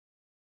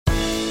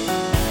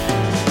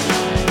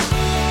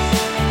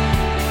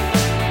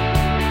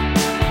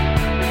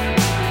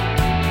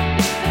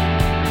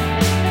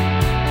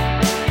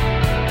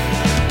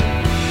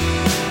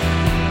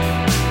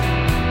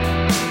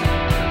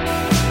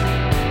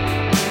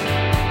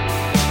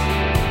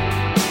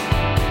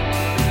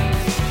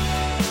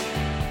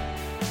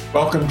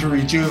Welcome to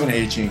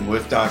Rejuvenating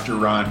with Dr.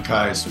 Ron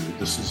Kaiser.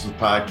 This is the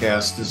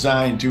podcast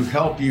designed to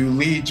help you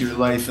lead your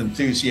life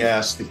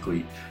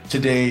enthusiastically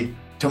today,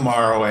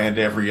 tomorrow, and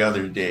every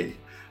other day.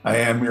 I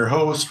am your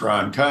host,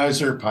 Ron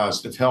Kaiser,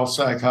 positive health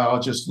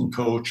psychologist and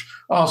coach,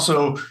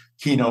 also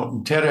keynote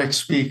and TEDx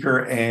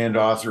speaker, and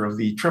author of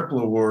the triple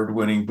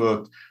award-winning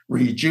book,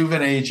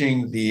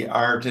 Rejuvenating: The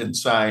Art and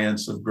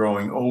Science of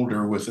Growing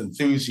Older with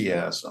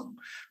Enthusiasm.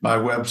 My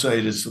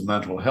website is The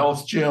Mental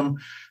Health Gym.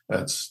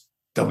 That's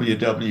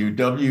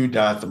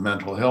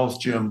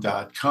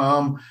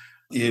www.thementalhealthgym.com.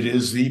 It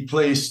is the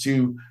place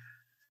to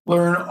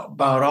learn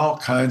about all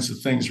kinds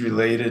of things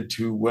related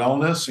to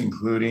wellness,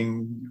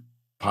 including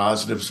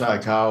positive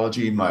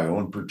psychology, my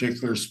own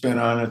particular spin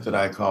on it that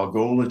I call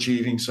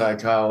goal-achieving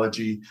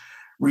psychology,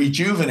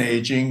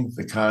 rejuvenating,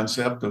 the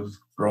concept of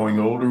growing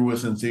older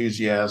with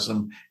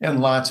enthusiasm,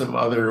 and lots of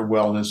other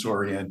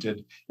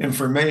wellness-oriented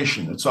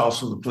information. It's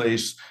also the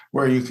place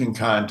where you can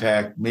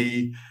contact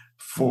me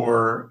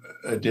for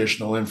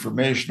additional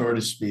information or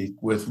to speak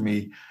with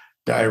me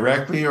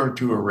directly or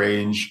to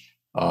arrange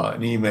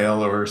an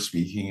email or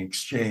speaking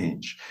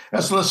exchange.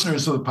 As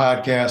listeners of the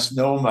podcast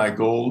know, my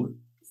goal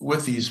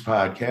with these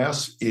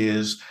podcasts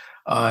is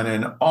on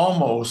an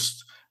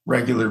almost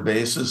regular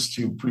basis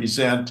to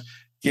present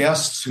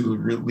guests who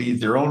lead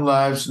their own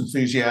lives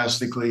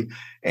enthusiastically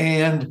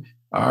and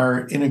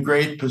are in a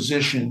great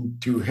position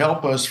to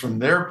help us from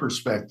their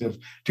perspective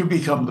to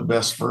become the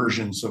best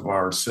versions of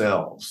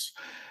ourselves.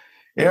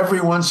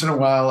 Every once in a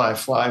while, I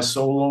fly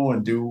solo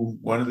and do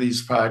one of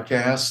these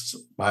podcasts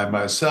by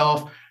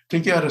myself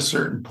to get a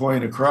certain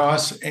point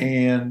across,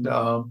 and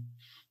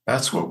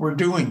that's what we're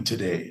doing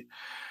today.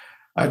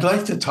 I'd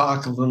like to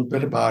talk a little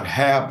bit about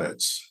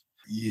habits.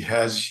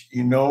 As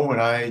you know,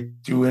 when I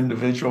do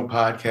individual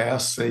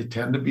podcasts, they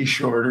tend to be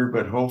shorter,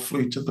 but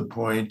hopefully to the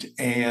point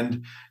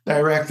and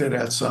directed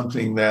at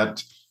something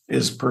that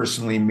is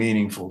personally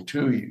meaningful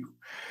to you.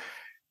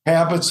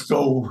 Habits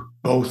go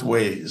both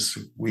ways.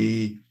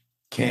 We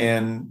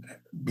can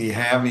be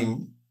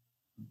having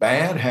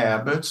bad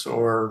habits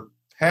or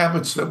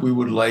habits that we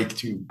would like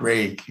to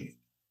break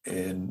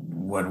in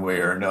one way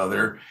or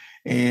another.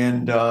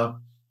 And,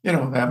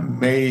 that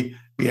may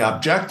be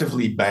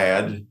objectively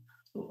bad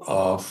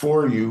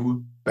for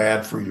you,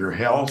 bad for your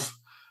health,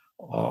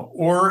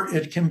 or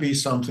it can be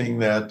something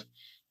that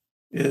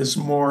is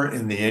more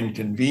in the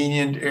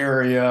inconvenient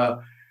area,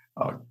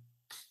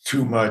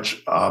 too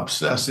much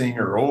obsessing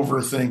or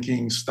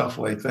overthinking, stuff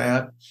like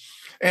that.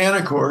 And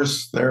of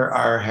course, there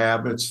are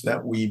habits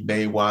that we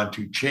may want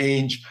to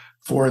change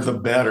for the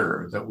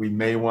better, that we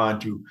may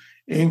want to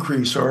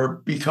increase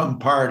or become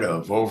part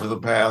of. Over the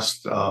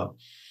past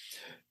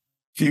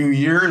few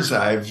years,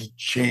 I've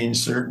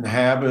changed certain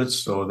habits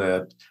so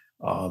that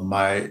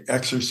my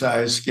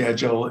exercise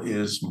schedule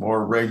is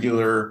more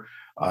regular.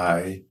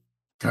 I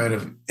kind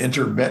of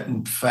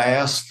intermittent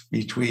fast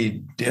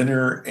between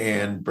dinner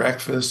and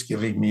breakfast,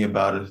 giving me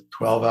about a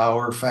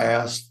 12-hour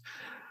fast.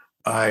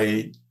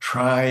 I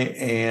try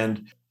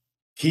and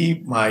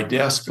keep my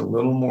desk a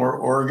little more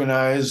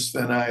organized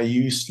than I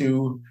used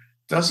to.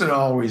 Doesn't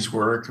always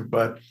work,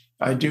 but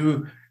I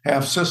do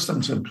have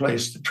systems in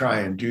place to try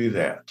and do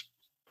that.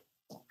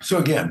 So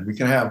again, we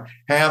can have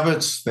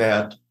habits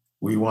that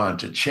we want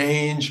to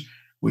change.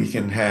 We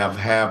can have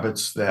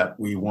habits that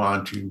we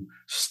want to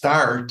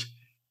start.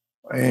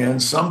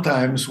 And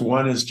sometimes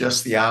one is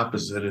just the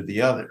opposite of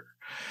the other.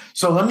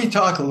 So let me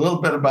talk a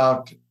little bit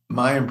about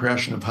my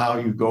impression of how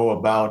you go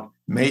about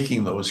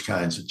making those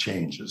kinds of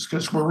changes,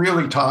 because we're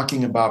really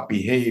talking about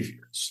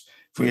behaviors.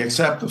 If we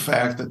accept the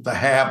fact that the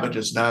habit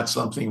is not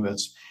something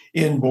that's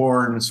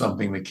inborn,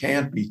 something that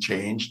can't be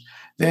changed,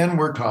 then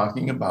we're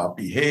talking about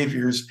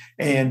behaviors,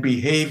 and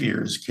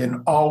behaviors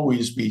can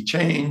always be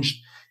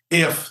changed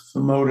if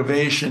the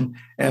motivation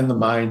and the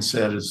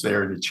mindset is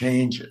there to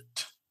change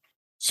it.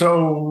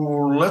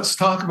 So let's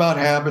talk about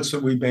habits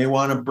that we may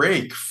want to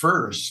break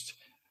first.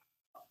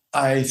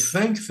 I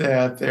think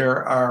that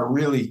there are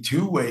really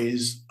two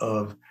ways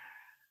of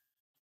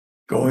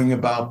going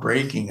about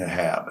breaking a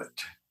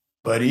habit.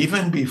 But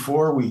even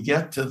before we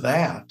get to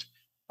that,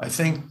 I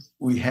think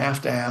we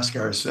have to ask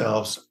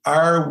ourselves,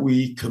 are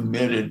we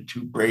committed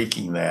to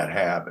breaking that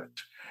habit?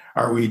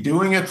 Are we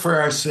doing it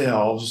for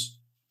ourselves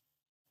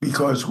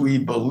because we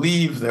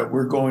believe that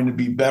we're going to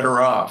be better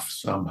off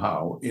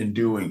somehow in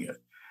doing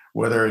it,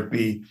 whether it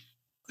be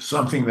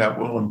something that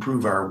will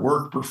improve our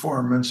work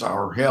performance,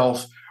 our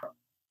health,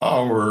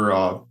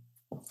 our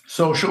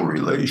social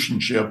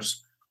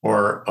relationships,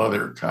 or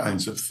other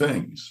kinds of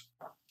things.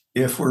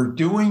 If we're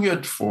doing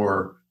it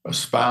for a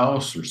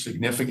spouse or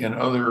significant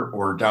other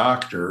or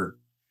doctor,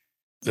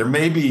 there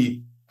may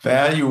be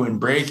value in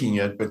breaking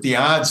it, but the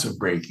odds of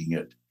breaking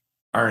it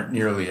aren't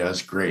nearly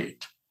as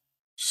great.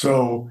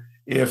 So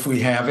if we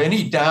have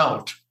any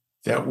doubt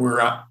that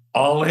we're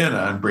all in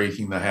on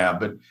breaking the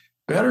habit,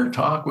 better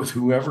talk with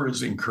whoever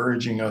is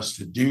encouraging us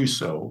to do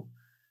so,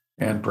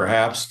 and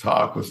perhaps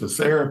talk with a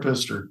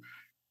therapist or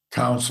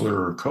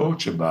counselor or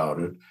coach about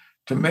it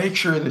to make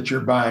sure that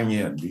you're buying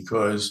in,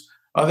 because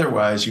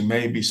Otherwise, you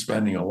may be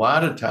spending a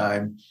lot of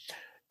time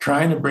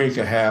trying to break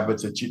a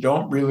habit that you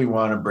don't really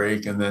want to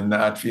break and then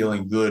not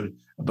feeling good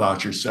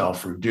about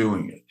yourself for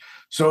doing it.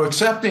 So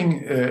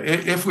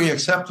if we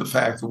accept the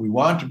fact that we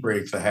want to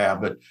break the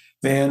habit,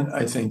 then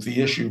I think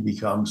the issue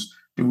becomes,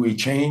 do we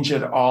change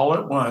it all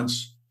at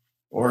once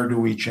or do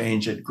we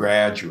change it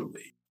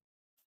gradually?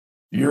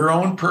 Your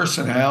own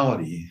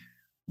personality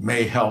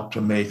may help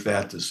to make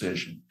that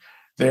decision.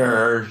 There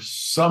are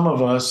some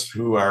of us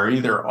who are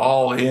either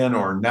all in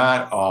or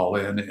not all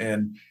in.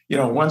 And,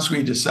 once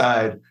we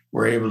decide,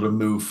 we're able to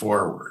move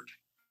forward.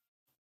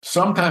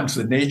 Sometimes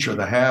the nature of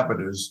the habit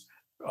is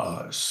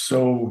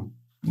so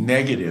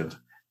negative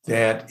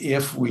that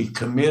if we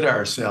commit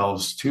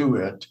ourselves to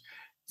it,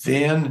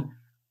 then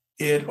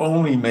it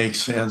only makes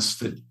sense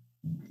to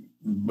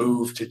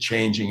move to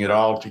changing it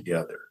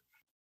altogether.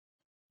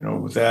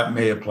 That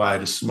may apply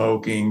to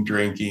smoking,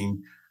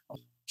 drinking,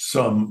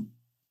 some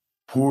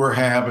poor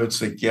habits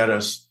that get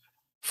us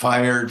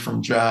fired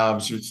from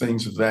jobs or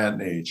things of that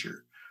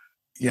nature.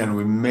 Again,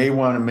 we may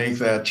want to make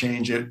that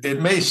change.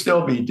 It may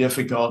still be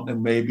difficult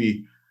and may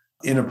be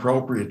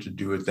inappropriate to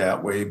do it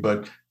that way,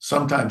 but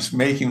sometimes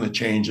making the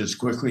change as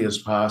quickly as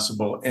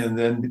possible and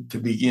then to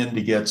begin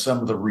to get some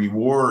of the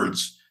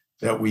rewards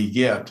that we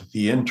get,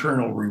 the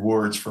internal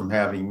rewards from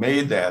having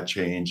made that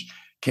change,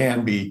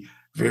 can be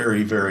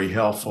very, very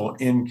helpful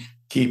in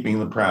keeping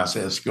the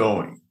process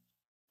going.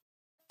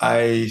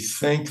 I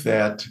think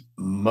that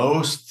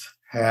most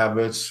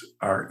habits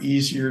are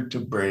easier to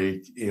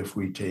break if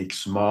we take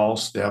small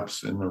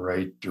steps in the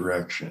right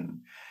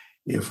direction.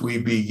 If we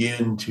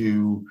begin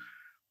to,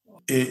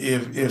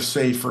 if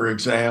say, for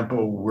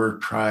example, we're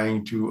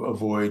trying to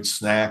avoid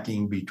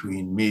snacking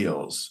between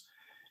meals,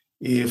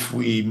 if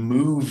we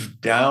move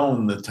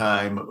down the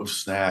time of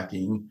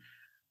snacking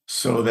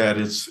so that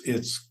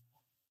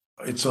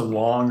it's a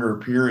longer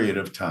period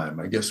of time.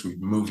 I guess we're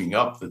moving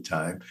up the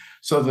time.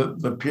 So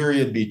the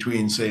period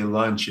between, say,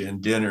 lunch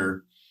and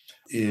dinner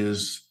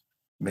is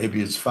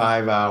maybe it's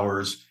 5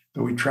 hours,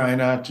 but we try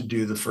not to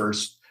do the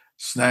first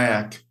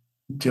snack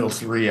until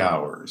 3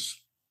 hours,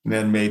 and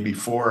then maybe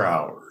 4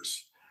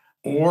 hours.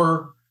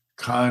 Or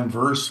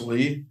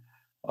conversely,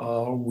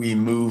 we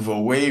move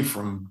away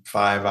from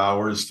 5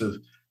 hours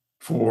to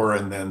 4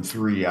 and then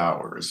 3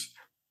 hours.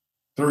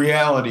 The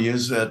reality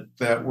is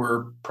that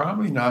we're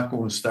probably not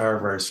going to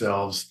starve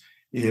ourselves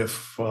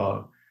if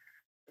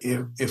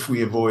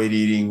we avoid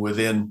eating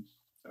within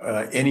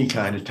any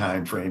kind of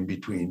time frame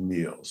between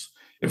meals.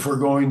 If we're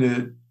going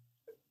to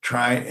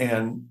try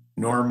and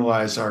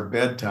normalize our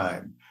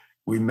bedtime,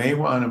 we may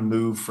want to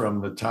move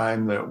from the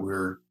time that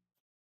we're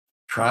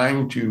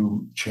trying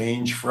to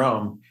change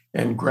from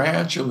and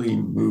gradually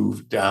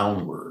move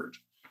downward.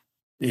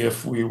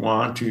 If we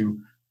want to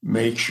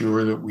make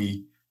sure that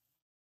we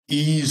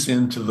ease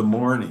into the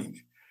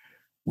morning,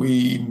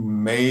 we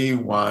may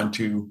want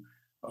to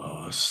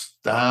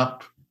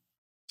stop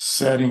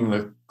setting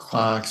the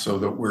clock so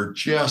that we're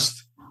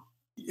just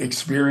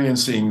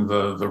experiencing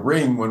the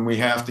ring when we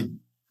have to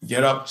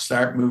get up,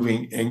 start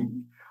moving,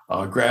 and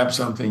grab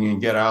something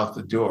and get out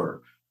the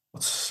door.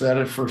 Let's set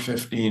it for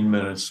 15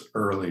 minutes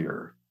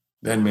earlier,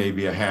 then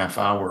maybe a half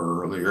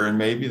hour earlier, and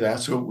maybe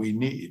that's what we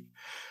need.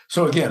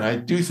 So again, I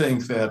do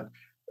think that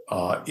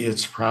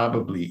it's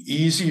probably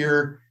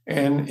easier,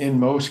 and in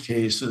most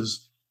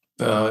cases,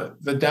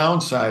 the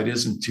downside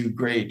isn't too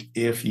great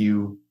if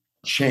you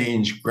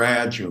change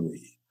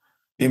gradually.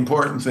 The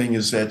important thing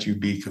is that you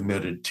be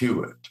committed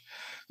to it.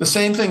 The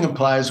same thing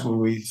applies when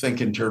we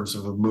think in terms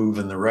of a move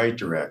in the right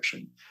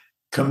direction.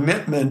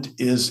 Commitment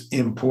is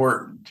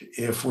important.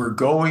 If we're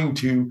going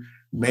to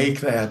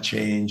make that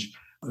change,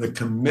 the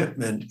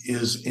commitment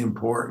is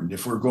important.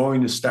 If we're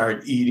going to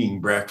start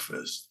eating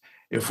breakfast,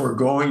 if we're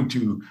going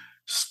to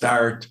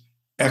start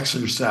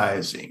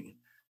exercising,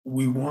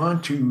 we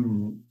want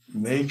to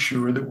make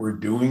sure that we're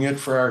doing it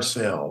for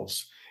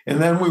ourselves. And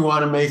then we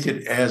want to make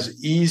it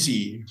as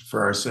easy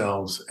for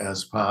ourselves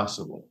as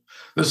possible.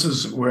 This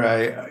is where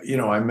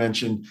I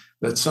mentioned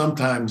that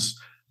sometimes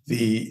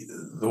the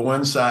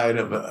one side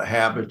of a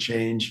habit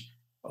change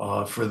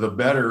for the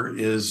better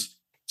is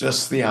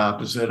just the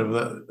opposite of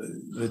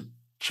the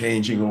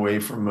changing away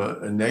from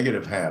a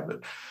negative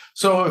habit.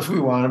 So if we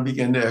want to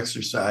begin to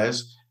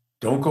exercise,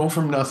 don't go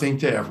from nothing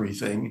to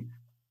everything.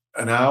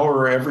 An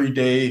hour every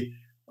day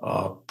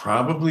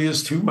probably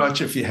is too much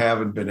if you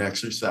haven't been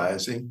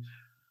exercising.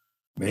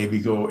 Maybe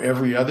go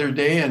every other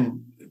day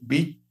and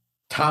be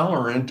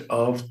tolerant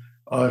of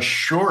a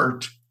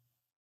short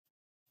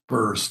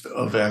burst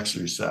of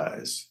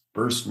exercise.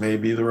 Burst may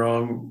be the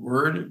wrong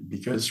word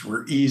because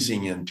we're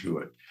easing into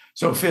it.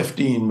 So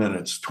 15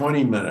 minutes,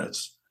 20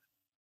 minutes.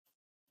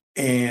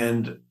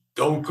 And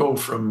don't go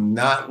from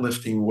not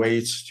lifting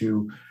weights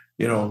to,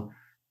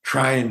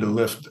 trying to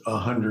lift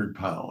 100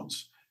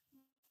 pounds.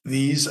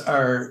 These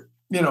are,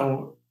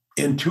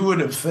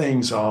 intuitive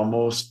things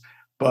almost,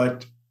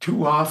 but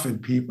too often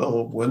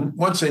people,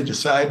 once they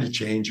decide to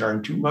change, are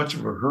in too much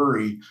of a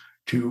hurry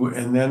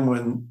and then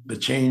when the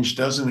change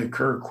doesn't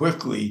occur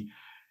quickly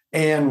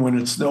and when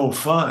it's no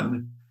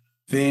fun,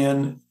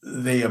 then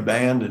they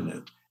abandon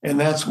it. And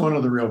that's one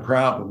of the real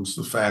problems,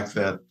 the fact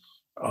that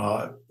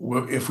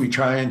if we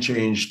try and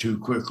change too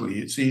quickly,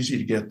 it's easy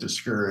to get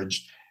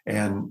discouraged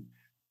and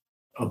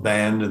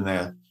abandon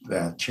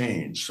that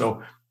change.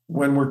 So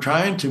when we're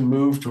trying to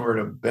move toward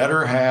a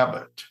better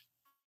habit,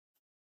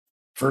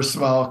 first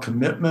of all,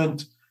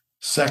 commitment.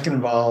 Second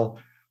of all,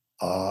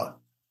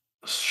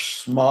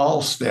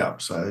 small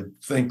steps. I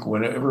think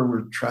whenever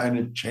we're trying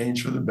to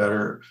change for the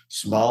better,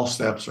 small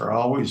steps are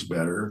always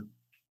better.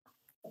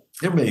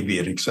 There may be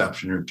an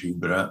exception or two,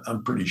 but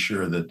I'm pretty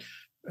sure that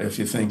if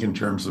you think in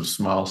terms of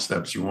small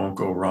steps, you won't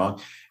go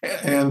wrong.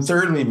 And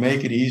thirdly,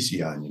 make it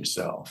easy on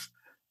yourself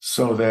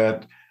so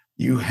that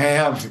you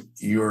have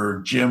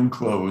your gym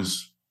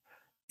clothes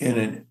in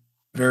a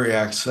very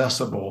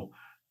accessible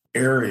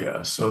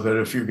area, so that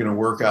if you're going to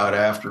work out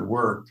after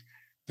work,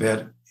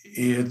 that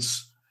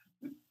it's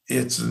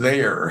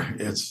there.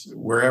 It's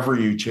wherever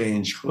you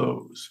change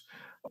clothes.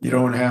 You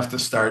don't have to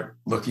start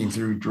looking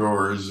through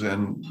drawers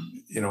and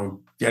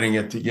getting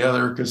it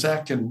together, because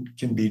that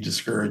can be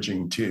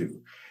discouraging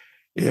too.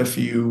 If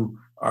you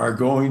are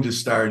going to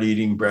start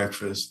eating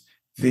breakfast,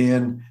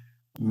 then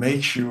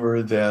make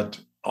sure that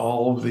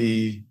all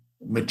the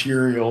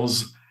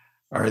materials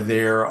are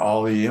there,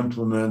 all the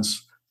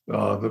implements,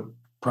 the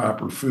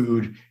proper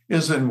food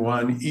is in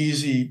one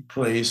easy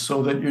place,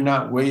 so that you're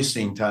not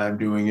wasting time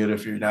doing it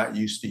if you're not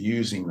used to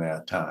using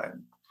that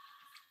time.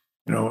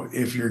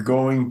 If you're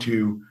going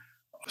to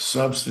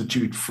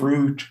substitute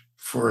fruit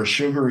for a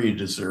sugary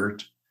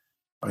dessert,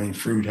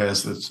 fruit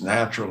has its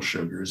natural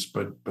sugars,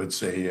 but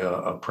say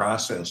a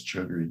processed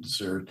sugary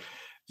dessert,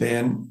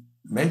 then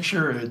make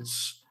sure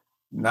it's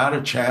not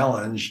a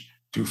challenge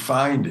to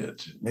find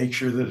it. Make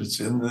sure that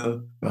it's in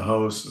the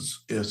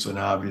house. It's an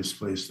obvious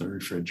place in the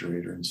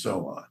refrigerator and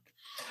so on.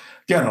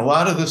 Again, a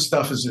lot of this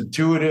stuff is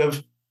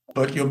intuitive,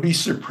 but you'll be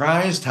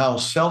surprised how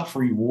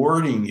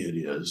self-rewarding it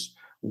is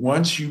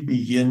once you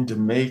begin to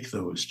make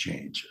those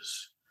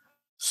changes.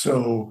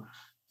 So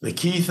the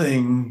key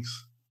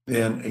things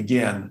then,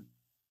 again,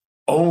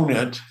 own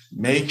it,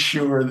 make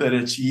sure that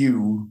it's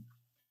you.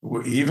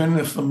 Even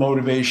if the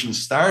motivation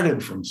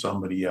started from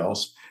somebody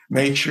else,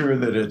 make sure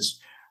that it's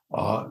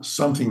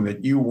something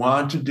that you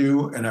want to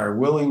do and are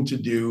willing to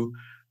do.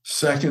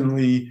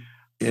 Secondly,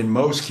 in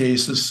most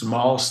cases,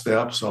 small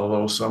steps,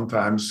 although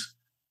sometimes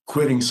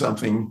quitting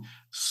something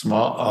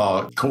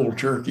small, cold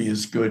turkey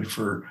is good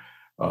for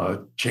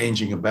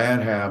changing a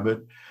bad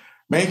habit.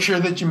 Make sure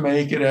that you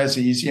make it as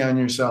easy on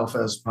yourself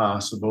as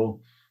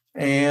possible,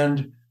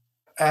 and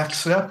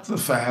accept the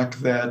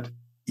fact that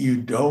you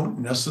don't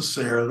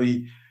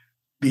necessarily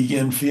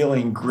begin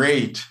feeling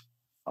great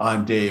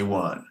on day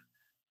one,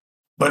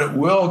 but it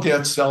will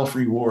get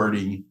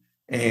self-rewarding.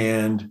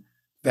 And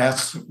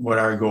that's what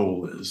our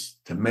goal is,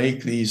 to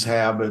make these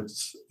habit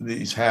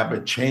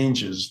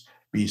changes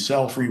be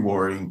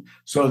self-rewarding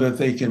so that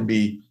they can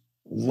be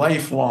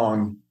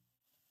lifelong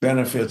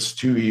benefits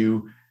to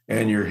you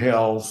and your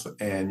health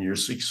and your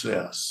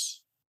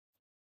success.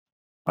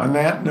 On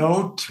that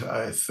note,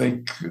 I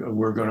think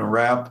we're going to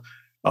wrap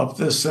up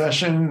this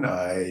session.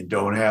 I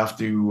don't have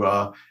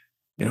to,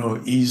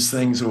 ease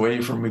things away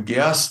from a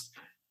guest.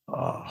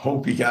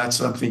 Hope you got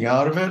something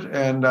out of it,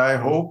 and I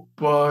hope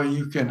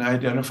you can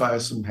identify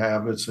some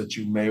habits that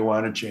you may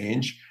want to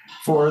change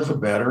for the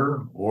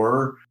better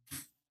or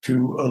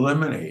to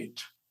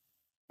eliminate.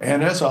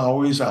 And as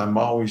always, I'm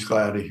always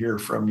glad to hear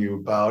from you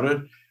about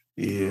it.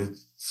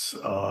 It's,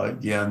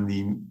 again,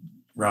 the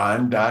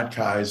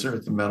Ron.Kaiser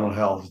at the Mental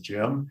Health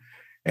Gym.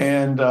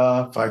 And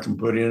if I can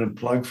put in a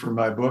plug for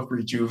my book,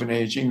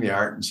 Rejuvenating, The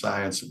Art and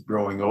Science of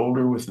Growing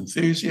Older with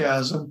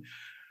Enthusiasm,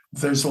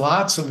 there's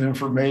lots of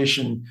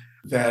information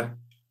that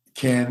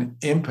can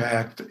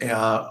impact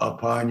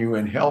upon you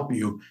and help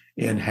you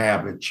in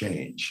habit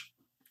change.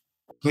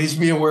 Please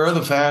be aware of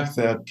the fact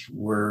that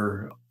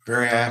we're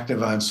very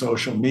active on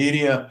social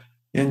media.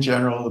 In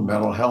general, the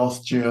Mental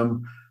Health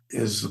Gym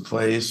is the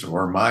place,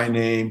 or my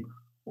name,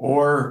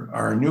 or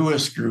our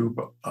newest group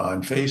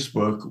on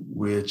Facebook,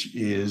 which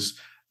is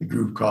the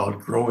group called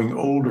Growing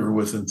Older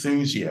with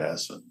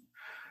Enthusiasm.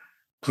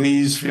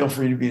 Please feel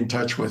free to be in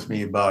touch with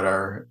me about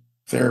our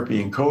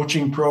therapy and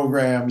coaching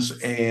programs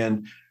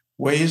and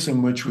ways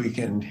in which we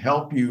can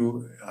help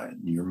you in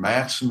your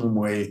maximum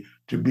way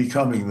to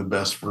becoming the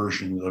best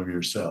version of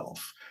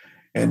yourself.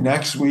 And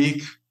next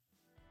week,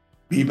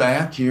 be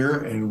back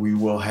here and we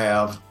will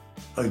have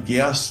a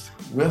guest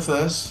with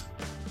us.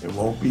 It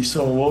won't be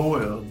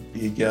solo, it'll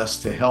be a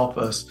guest to help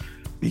us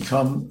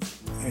become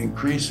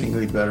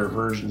increasingly better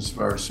versions of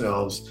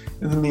ourselves.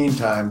 In the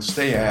meantime,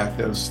 stay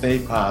active, stay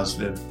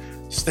positive,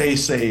 stay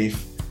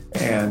safe,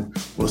 and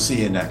we'll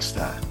see you next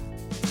time.